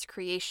after its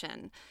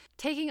creation,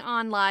 taking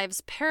on lives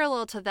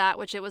parallel to that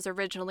which it was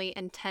originally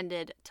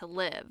intended to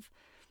live.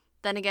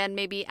 Then again,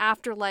 maybe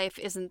afterlife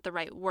isn't the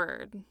right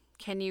word.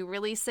 Can you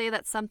really say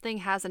that something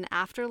has an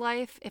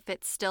afterlife if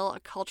it's still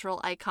a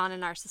cultural icon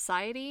in our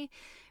society?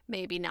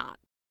 Maybe not.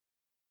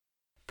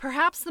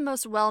 Perhaps the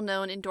most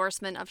well-known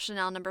endorsement of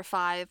Chanel No.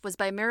 5 was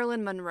by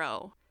Marilyn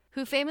Monroe,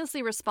 who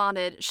famously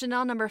responded,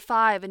 "Chanel No.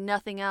 5 and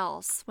nothing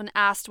else," when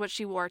asked what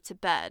she wore to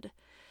bed.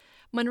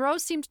 Monroe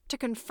seemed to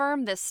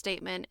confirm this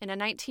statement in a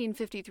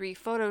 1953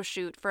 photo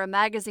shoot for a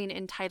magazine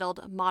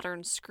entitled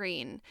Modern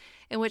Screen,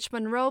 in which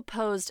Monroe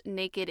posed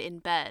naked in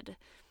bed.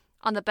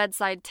 On the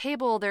bedside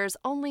table, there's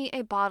only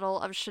a bottle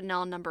of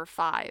Chanel No.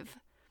 5.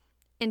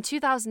 In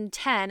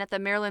 2010, at the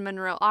Marilyn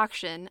Monroe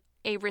auction,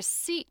 a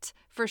receipt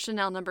for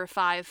Chanel No.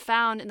 5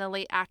 found in the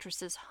late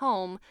actress's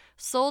home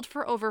sold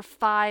for over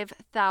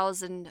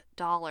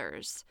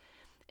 $5,000.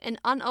 An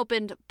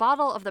unopened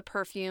bottle of the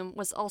perfume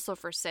was also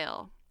for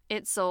sale.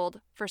 it sold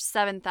for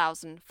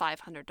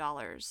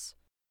 $7,500.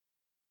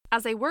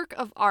 As a work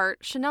of art,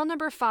 Chanel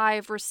No.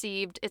 5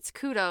 received its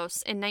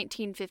kudos in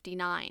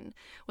 1959,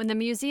 when the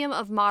Museum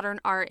of Modern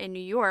Art in New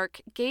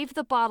York gave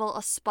the bottle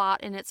a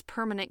spot in its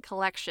permanent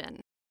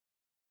collection.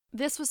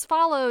 This was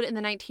followed in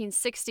the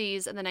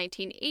 1960s and the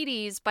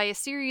 1980s by a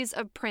series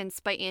of prints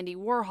by Andy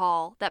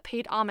Warhol that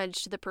paid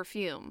homage to the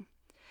perfume.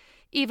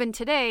 Even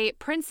today,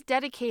 prints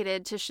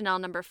dedicated to Chanel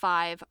No.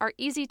 5 are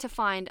easy to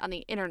find on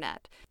the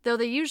internet, though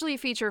they usually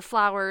feature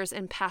flowers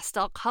in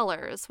pastel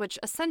colors, which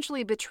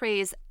essentially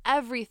betrays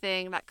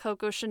everything that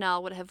Coco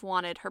Chanel would have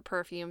wanted her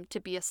perfume to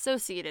be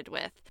associated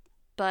with.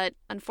 But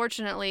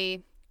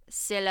unfortunately,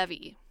 c'est la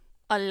vie.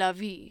 A la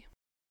vie.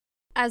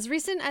 As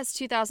recent as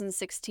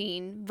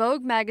 2016,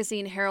 Vogue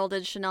magazine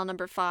heralded Chanel No.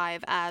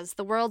 5 as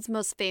the world's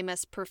most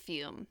famous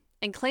perfume,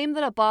 and claimed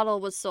that a bottle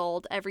was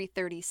sold every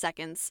 30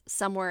 seconds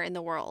somewhere in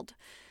the world.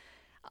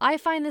 I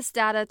find this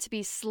data to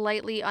be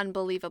slightly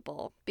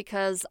unbelievable,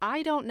 because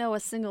I don't know a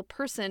single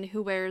person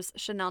who wears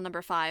Chanel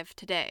No. 5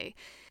 today.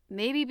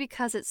 Maybe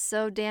because it's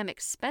so damn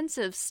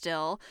expensive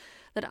still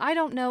that I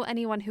don't know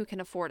anyone who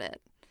can afford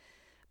it.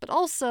 But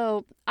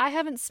also, I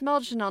haven't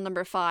smelled Chanel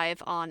No.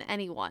 5 on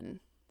anyone.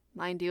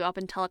 Mind you, up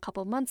until a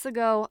couple months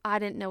ago, I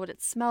didn't know what it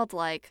smelled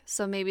like,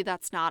 so maybe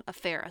that's not a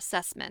fair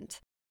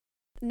assessment.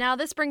 Now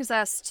this brings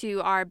us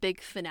to our big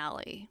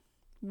finale.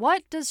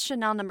 What does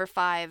Chanel No.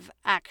 5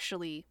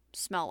 actually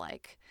smell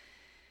like?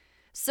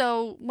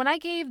 So when I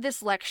gave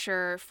this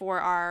lecture for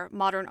our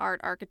Modern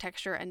Art,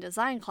 Architecture, and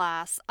Design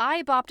class,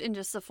 I bopped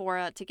into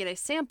Sephora to get a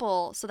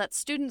sample so that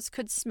students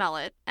could smell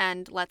it,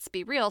 and let's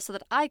be real, so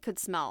that I could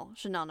smell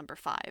Chanel No.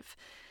 5.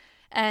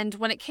 And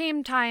when it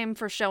came time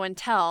for show and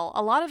tell,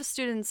 a lot of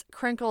students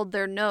crinkled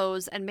their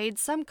nose and made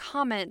some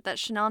comment that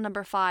Chanel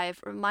No. 5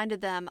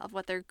 reminded them of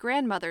what their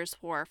grandmothers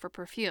wore for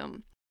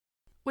perfume.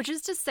 Which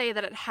is to say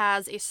that it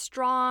has a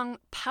strong,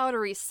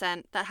 powdery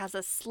scent that has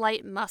a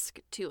slight musk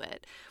to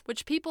it,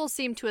 which people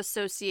seem to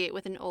associate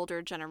with an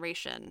older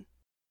generation.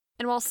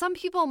 And while some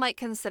people might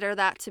consider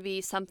that to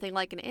be something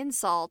like an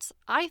insult,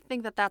 I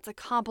think that that's a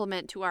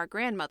compliment to our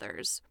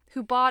grandmothers,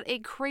 who bought a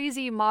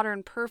crazy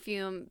modern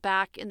perfume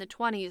back in the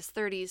 20s,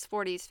 30s,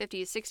 40s,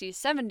 50s, 60s,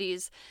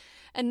 70s,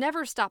 and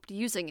never stopped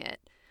using it.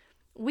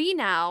 We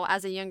now,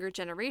 as a younger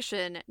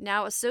generation,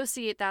 now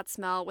associate that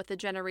smell with the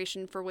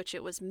generation for which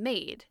it was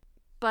made.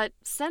 But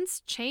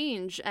scents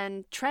change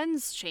and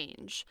trends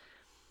change.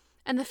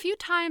 And the few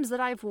times that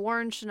I've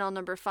worn Chanel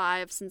No.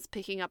 5 since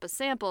picking up a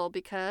sample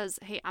because,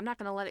 hey, I'm not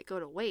going to let it go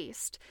to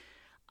waste,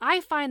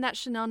 I find that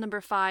Chanel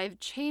No. 5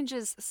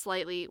 changes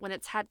slightly when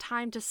it's had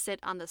time to sit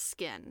on the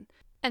skin,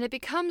 and it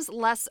becomes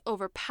less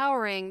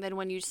overpowering than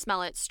when you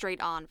smell it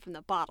straight on from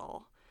the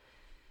bottle.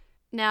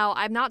 Now,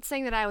 I'm not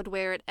saying that I would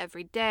wear it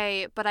every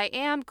day, but I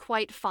am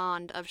quite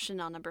fond of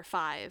Chanel No.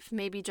 5,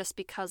 maybe just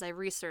because I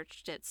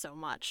researched it so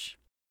much.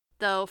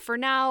 Though, for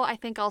now, I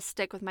think I'll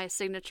stick with my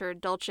signature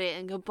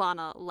Dolce &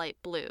 Gabbana light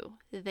blue.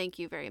 Thank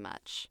you very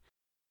much.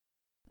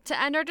 To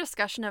end our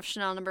discussion of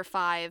Chanel No.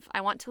 5,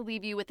 I want to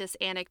leave you with this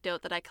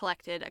anecdote that I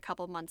collected a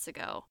couple months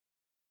ago.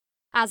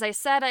 As I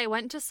said, I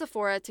went to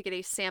Sephora to get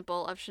a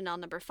sample of Chanel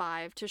No.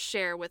 5 to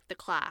share with the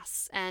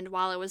class, and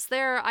while I was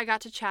there, I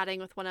got to chatting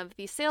with one of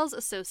the sales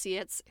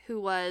associates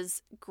who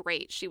was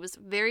great. She was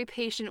very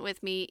patient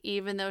with me,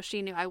 even though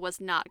she knew I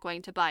was not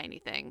going to buy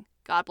anything.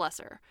 God bless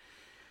her.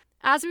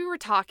 As we were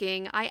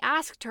talking, I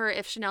asked her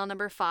if Chanel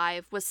No.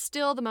 5 was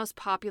still the most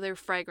popular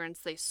fragrance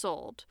they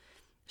sold.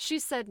 She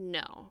said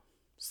no.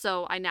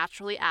 So I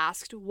naturally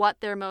asked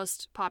what their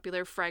most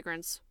popular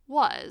fragrance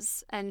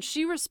was, and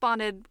she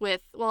responded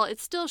with, well,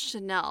 it's still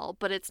Chanel,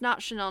 but it's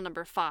not Chanel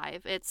No.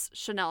 5, it's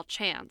Chanel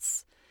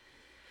Chance.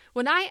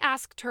 When I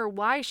asked her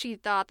why she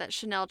thought that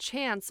Chanel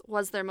Chance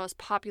was their most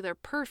popular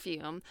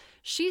perfume,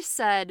 she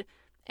said,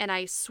 and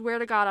I swear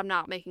to God I'm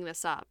not making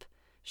this up,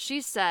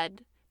 she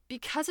said,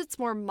 because it's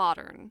more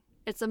modern.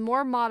 It's a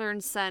more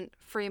modern scent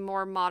for a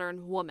more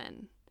modern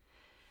woman.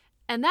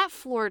 And that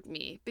floored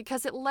me,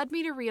 because it led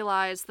me to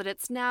realize that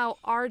it's now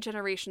our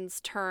generation's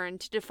turn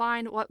to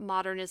define what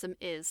modernism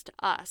is to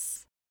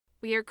us.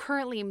 We are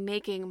currently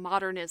making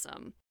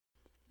modernism,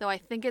 though I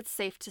think it's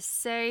safe to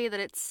say that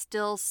it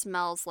still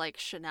smells like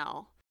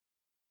Chanel.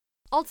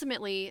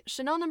 Ultimately,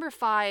 Chanel No.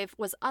 5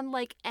 was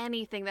unlike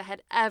anything that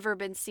had ever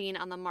been seen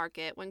on the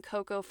market when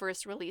Coco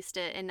first released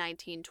it in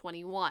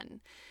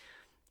 1921.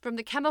 From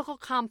the chemical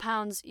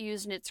compounds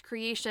used in its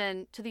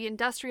creation, to the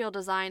industrial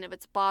design of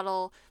its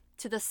bottle,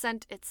 to the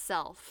scent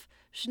itself,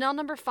 Chanel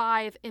No.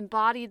 5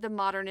 embodied the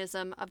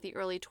modernism of the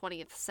early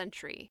 20th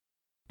century,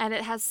 and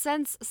it has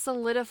since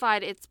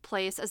solidified its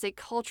place as a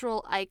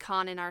cultural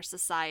icon in our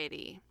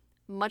society,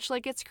 much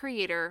like its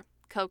creator,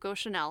 Coco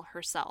Chanel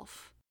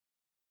herself.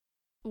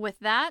 With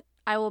that,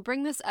 I will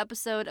bring this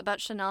episode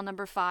about Chanel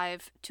No.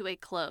 5 to a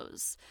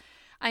close.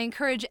 I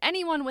encourage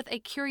anyone with a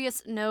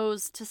curious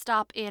nose to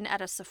stop in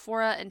at a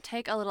Sephora and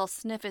take a little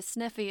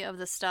sniffy of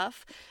the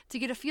stuff to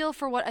get a feel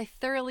for what a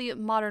thoroughly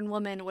modern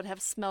woman would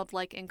have smelled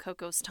like in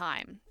Coco's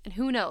time. And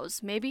who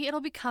knows, maybe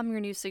it'll become your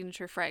new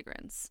signature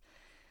fragrance.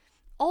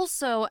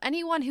 Also,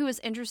 anyone who is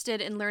interested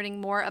in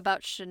learning more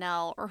about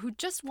Chanel or who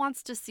just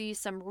wants to see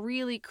some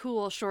really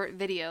cool short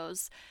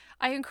videos,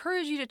 I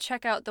encourage you to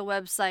check out the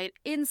website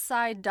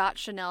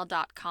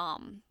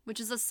inside.chanel.com, which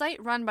is a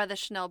site run by the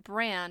Chanel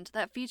brand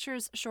that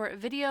features short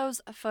videos,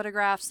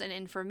 photographs, and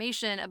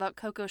information about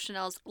Coco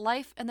Chanel's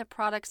life and the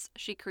products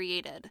she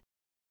created.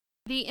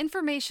 The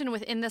information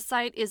within the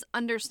site is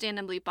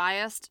understandably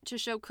biased to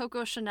show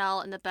Coco Chanel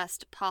in the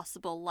best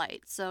possible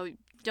light, so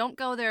don't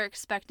go there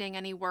expecting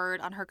any word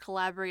on her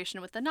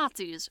collaboration with the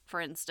Nazis, for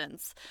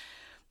instance.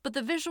 But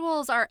the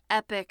visuals are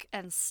epic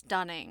and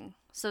stunning.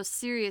 So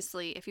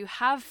seriously, if you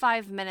have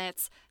 5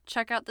 minutes,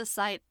 check out the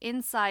site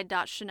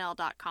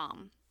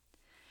inside.chanel.com.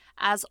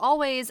 As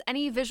always,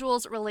 any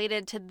visuals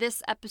related to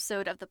this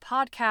episode of the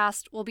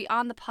podcast will be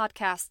on the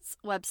podcast's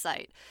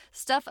website,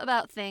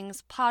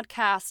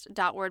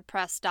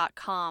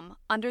 stuffaboutthingspodcast.wordpress.com,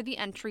 under the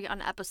entry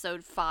on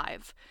episode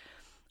 5.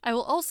 I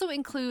will also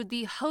include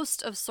the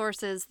host of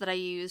sources that I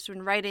used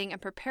when writing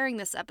and preparing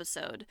this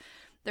episode.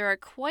 There are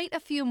quite a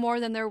few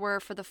more than there were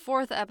for the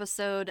 4th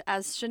episode,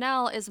 as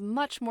Chanel is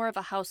much more of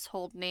a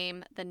household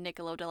name than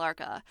Nicolo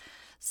Dell'Arca.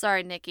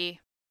 Sorry, Nikki.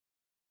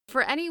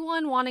 For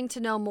anyone wanting to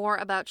know more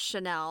about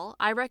Chanel,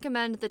 I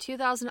recommend the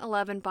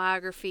 2011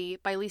 biography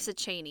by Lisa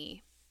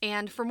Cheney.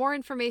 And for more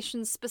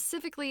information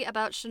specifically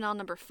about Chanel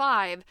No.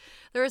 5,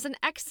 there is an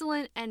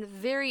excellent and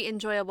very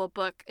enjoyable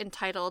book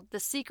entitled The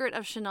Secret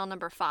of Chanel No.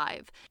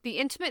 5, The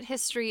Intimate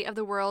History of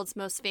the World's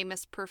Most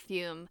Famous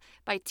Perfume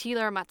by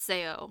Tiler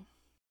Mazzeo.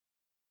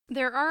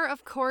 There are,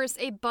 of course,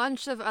 a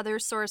bunch of other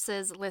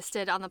sources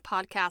listed on the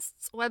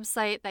podcast's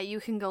website that you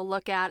can go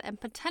look at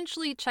and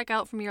potentially check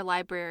out from your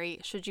library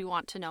should you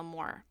want to know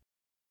more.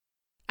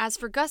 As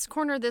for Gus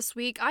Corner this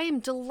week, I am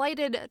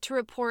delighted to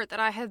report that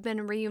I have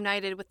been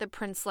reunited with the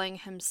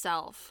princeling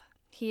himself.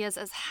 He is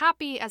as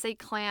happy as a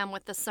clam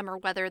with the summer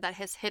weather that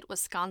has hit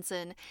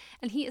Wisconsin,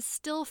 and he is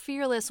still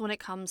fearless when it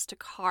comes to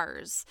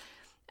cars.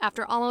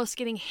 After almost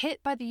getting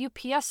hit by the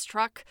UPS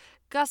truck,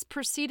 Gus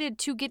proceeded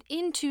to get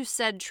into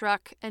said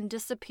truck and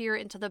disappear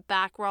into the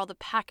back where all the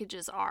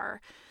packages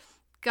are.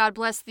 God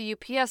bless the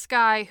UPS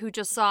guy who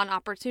just saw an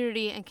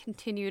opportunity and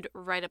continued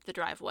right up the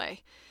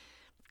driveway.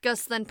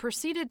 Gus then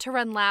proceeded to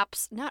run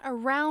laps not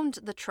around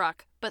the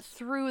truck, but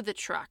through the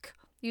truck,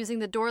 using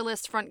the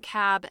doorless front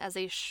cab as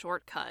a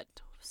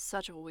shortcut.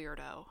 Such a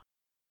weirdo.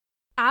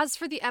 As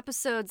for the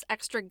episode's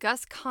extra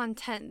Gus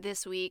content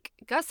this week,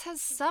 Gus has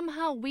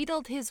somehow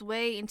wheedled his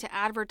way into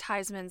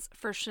advertisements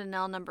for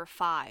Chanel No.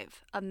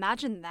 5.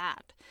 Imagine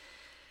that.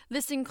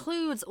 This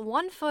includes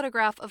one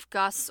photograph of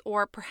Gus,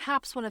 or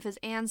perhaps one of his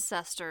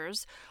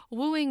ancestors,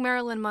 wooing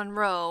Marilyn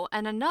Monroe,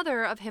 and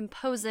another of him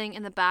posing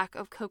in the back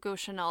of Coco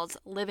Chanel's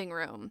living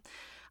room.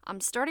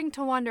 I'm starting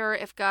to wonder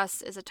if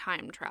Gus is a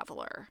time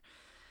traveler.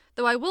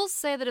 Though I will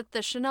say that if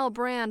the Chanel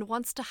brand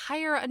wants to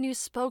hire a new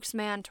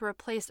spokesman to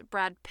replace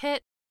Brad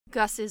Pitt,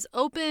 Gus is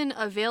open,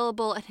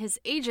 available, and his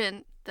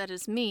agent, that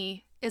is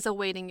me, is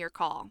awaiting your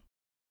call.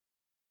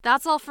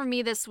 That's all from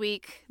me this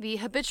week. The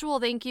habitual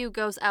thank you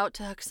goes out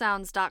to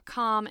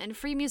hooksounds.com and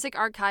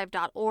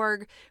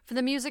freemusicarchive.org for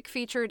the music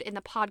featured in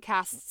the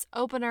podcast's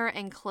opener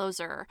and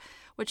closer,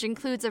 which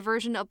includes a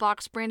version of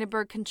Bach's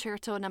Brandenburg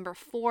Concerto No.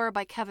 4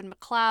 by Kevin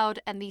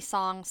MacLeod and the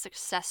song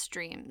Success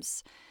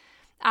Dreams.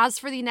 As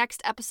for the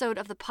next episode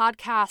of the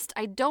podcast,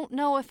 I don't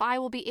know if I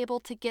will be able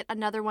to get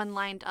another one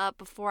lined up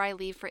before I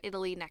leave for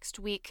Italy next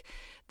week,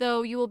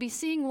 though you will be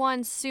seeing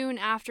one soon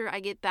after I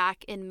get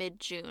back in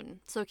mid-June,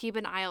 so keep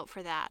an eye out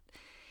for that.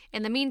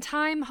 In the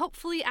meantime,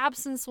 hopefully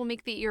absence will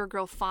make the ear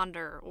grow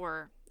fonder,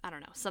 or, I don't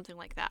know, something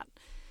like that.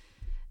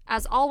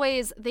 As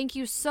always, thank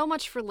you so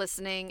much for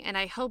listening, and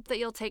I hope that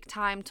you'll take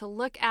time to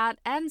look at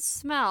and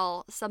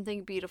smell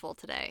something beautiful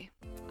today.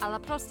 Alla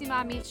prossima,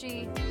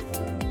 amici!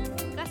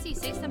 Gussie,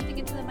 say something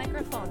into the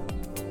microphone.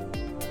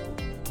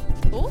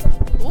 Ooh,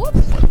 ooh,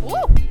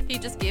 ooh! He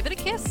just gave it a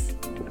kiss.